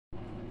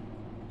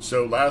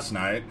So last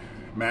night,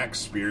 Max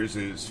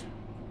Spiers'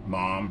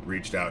 mom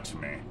reached out to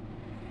me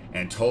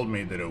and told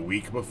me that a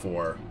week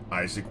before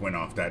Isaac went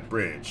off that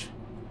bridge,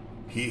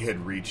 he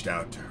had reached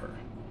out to her.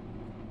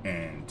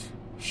 And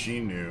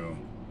she knew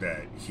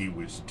that he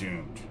was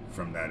doomed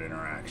from that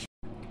interaction.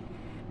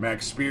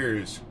 Max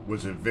Spiers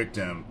was a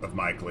victim of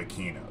Michael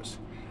Aquino's.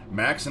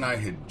 Max and I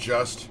had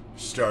just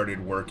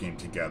started working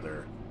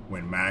together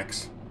when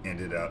Max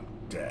ended up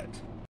dead.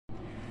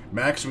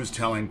 Max was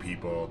telling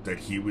people that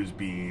he was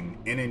being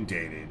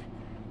inundated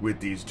with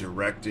these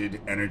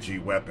directed energy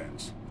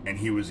weapons, and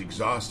he was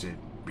exhausted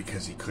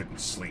because he couldn't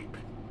sleep.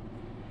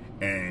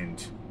 And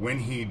when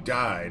he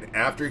died,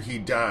 after he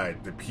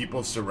died, the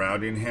people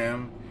surrounding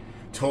him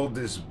told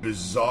this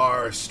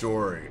bizarre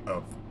story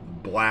of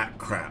black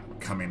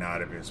crap coming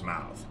out of his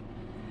mouth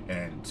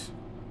and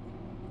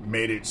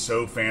made it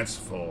so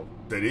fanciful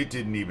that it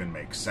didn't even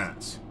make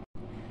sense.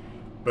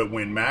 But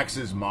when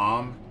Max's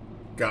mom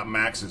got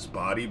Max's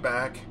body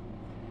back,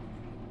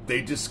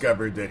 they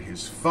discovered that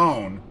his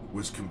phone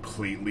was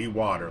completely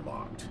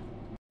waterlogged.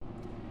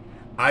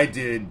 I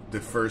did the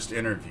first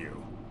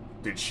interview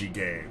that she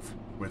gave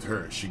with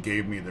her. She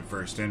gave me the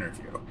first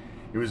interview.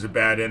 It was a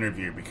bad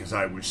interview because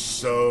I was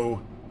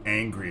so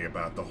angry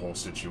about the whole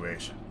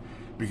situation,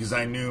 because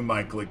I knew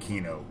Michael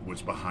Aquino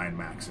was behind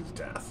Max's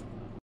death.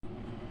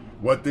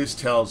 What this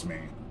tells me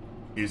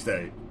is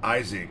that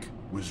Isaac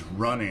was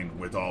running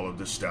with all of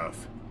the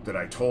stuff that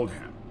I told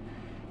him.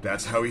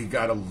 That's how he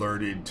got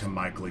alerted to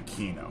Michael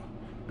Aquino.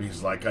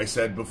 Because like I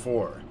said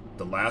before,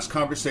 the last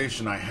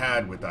conversation I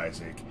had with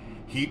Isaac,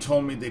 he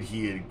told me that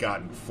he had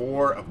gotten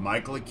 4 of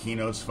Michael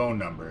Aquino's phone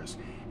numbers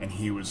and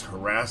he was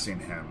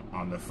harassing him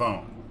on the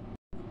phone.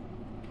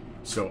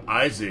 So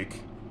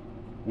Isaac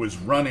was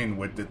running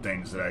with the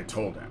things that I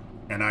told him.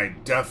 And I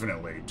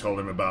definitely told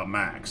him about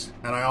Max.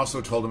 And I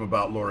also told him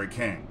about Lori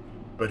King.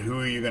 But who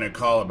are you going to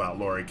call about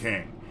Lori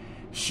King?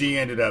 She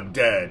ended up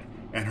dead,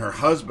 and her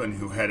husband,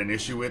 who had an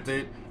issue with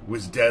it,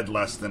 was dead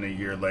less than a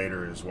year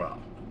later as well.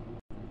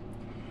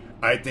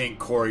 I think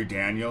Corey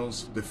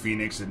Daniels, the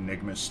Phoenix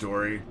Enigma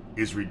story,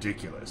 is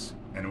ridiculous.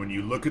 And when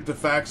you look at the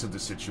facts of the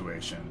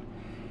situation,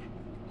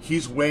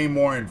 he's way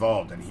more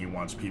involved than he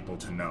wants people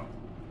to know.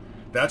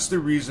 That's the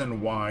reason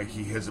why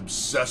he has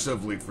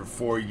obsessively for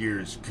 4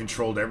 years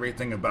controlled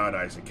everything about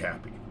Issac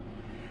Kappy.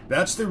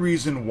 That's the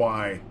reason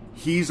why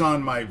he's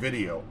on my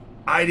video.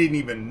 I didn't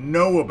even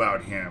know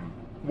about him,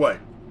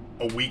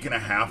 a week and a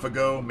half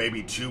ago,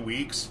 maybe 2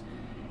 weeks,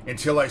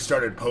 until I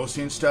started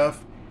posting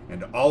stuff,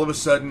 and all of a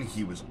sudden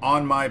he was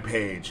on my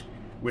page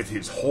with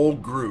his whole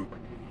group,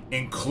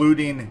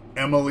 including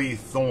Emily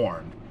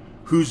Thorne,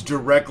 who's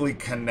directly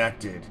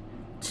connected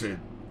to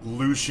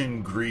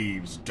Lucian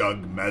Greaves,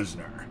 Doug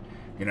Mesner.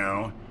 You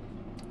know,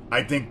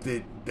 I think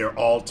that they're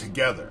all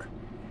together.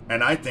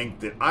 And I think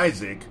that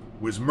Isaac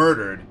was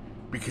murdered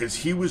because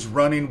he was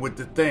running with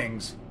the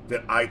things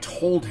that I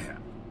told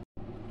him.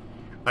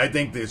 I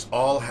think this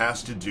all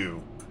has to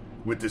do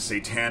with the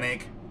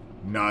satanic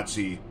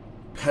Nazi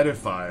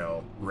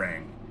pedophile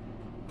ring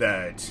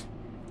that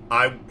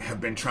I have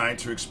been trying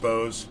to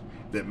expose,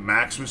 that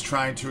Max was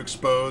trying to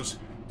expose,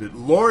 that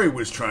Lori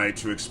was trying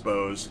to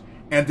expose,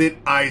 and that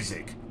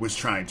Isaac was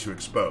trying to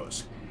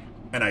expose.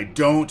 And I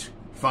don't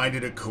find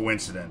it a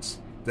coincidence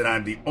that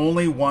I'm the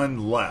only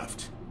one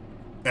left,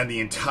 and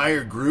the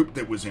entire group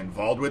that was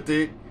involved with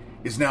it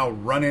is now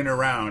running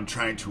around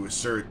trying to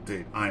assert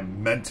that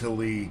I'm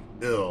mentally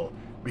ill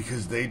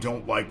because they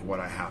don't like what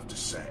I have to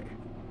say.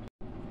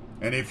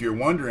 And if you're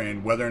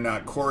wondering whether or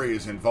not Corey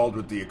is involved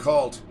with the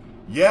occult,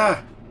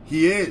 yeah,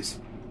 he is.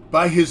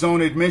 By his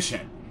own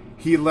admission,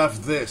 he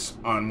left this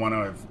on one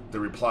of the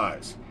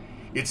replies.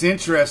 It's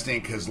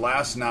interesting because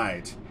last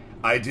night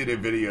I did a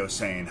video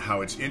saying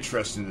how it's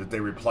interesting that they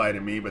reply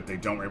to me, but they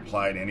don't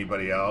reply to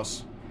anybody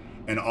else.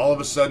 And all of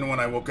a sudden, when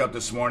I woke up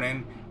this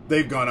morning,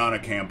 they've gone on a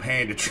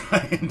campaign to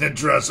try and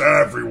address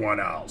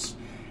everyone else.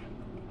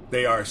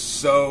 They are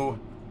so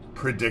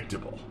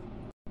predictable.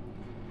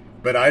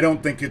 But I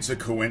don't think it's a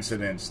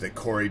coincidence that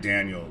Corey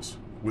Daniels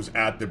was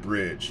at the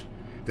bridge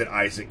that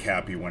Issac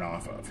Kappy went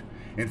off of.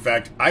 In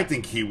fact, I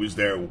think he was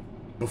there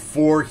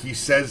before he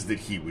says that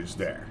he was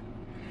there.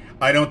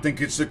 I don't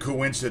think it's a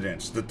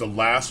coincidence that the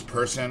last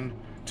person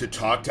to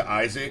talk to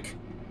Isaac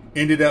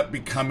ended up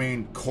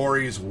becoming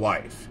Corey's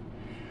wife.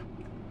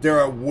 There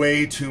are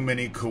way too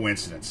many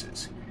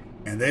coincidences,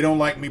 and they don't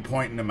like me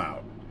pointing them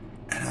out.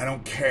 And I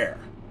don't care.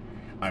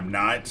 I'm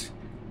not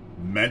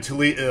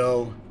mentally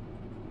ill.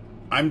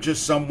 I'm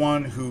just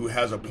someone who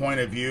has a point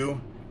of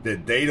view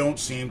that they don't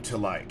seem to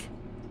like.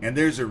 And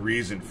there's a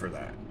reason for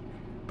that.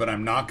 But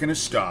I'm not going to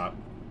stop.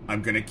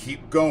 I'm going to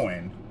keep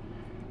going.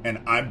 And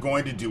I'm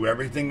going to do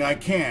everything I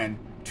can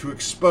to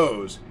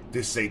expose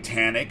this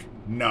satanic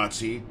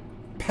Nazi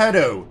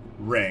pedo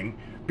ring,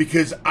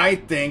 because I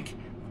think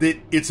that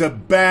it's a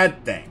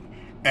bad thing.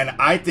 And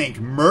I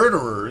think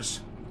murderers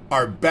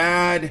are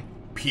bad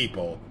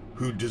people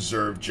who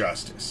deserve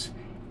justice.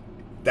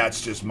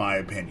 That's just my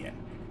opinion.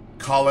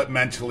 Call it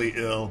mentally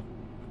ill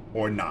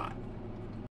or not.